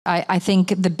I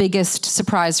think the biggest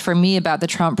surprise for me about the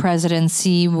Trump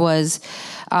presidency was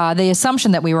the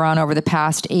assumption that we were on over the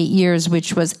past 8 years,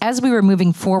 which was as we were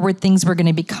moving forward, things were going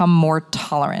to become more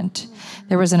tolerant.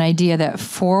 There was an idea that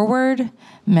forward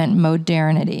meant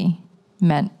modernity,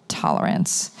 meant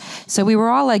tolerance. So we were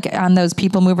all like on those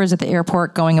people movers at the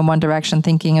airport going in one direction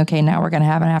thinking, okay, now we're going to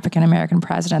have an African-American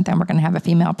president, then we're going to have a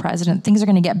female president. Things are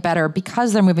going to get better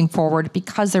because they're moving forward,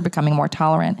 because they're becoming more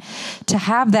tolerant. To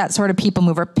have that sort of people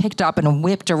mover picked up and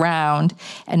whipped around,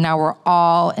 and now we're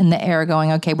all in the air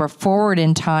going, okay, we're forward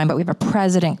in time, but we have a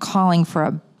president calling for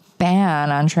a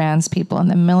ban on trans people in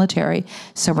the military,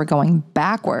 so we're going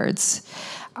backwards.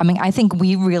 I mean, I think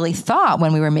we really thought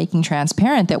when we were making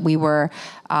Transparent that we were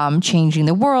changing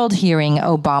the world, hearing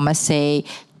Obama say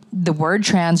the word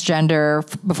transgender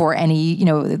before any,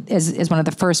 as one of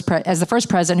the first, as the first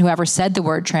president who ever said the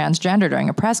word transgender during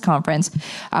a press conference.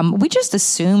 We just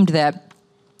assumed that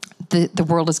the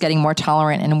world is getting more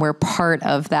tolerant and we're part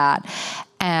of that.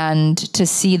 And to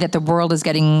see that the world is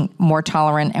getting more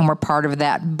tolerant and we're part of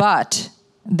that, but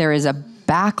there is a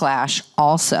backlash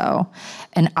also,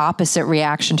 an opposite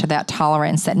reaction to that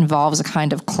tolerance that involves a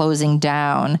kind of closing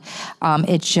down.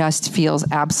 It just feels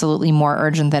absolutely more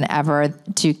urgent than ever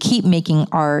to keep making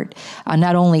art,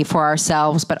 not only for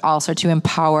ourselves, but also to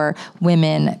empower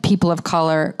women, people of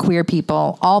color, queer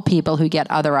people, all people who get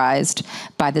otherized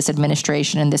by this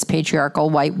administration and this patriarchal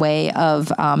white way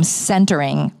of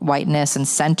centering whiteness and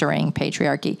centering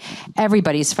patriarchy.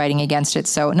 Everybody's fighting against it.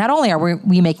 So not only are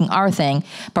we making our thing,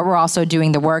 but we're also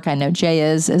doing the work. I know Jay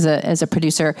is as a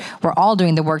producer. We're all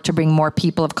doing the work to bring more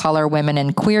people of color, women,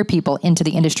 and queer people into the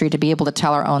industry to be able to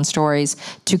tell our own stories,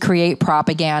 to create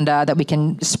propaganda that we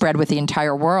can spread with the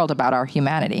entire world about our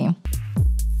humanity.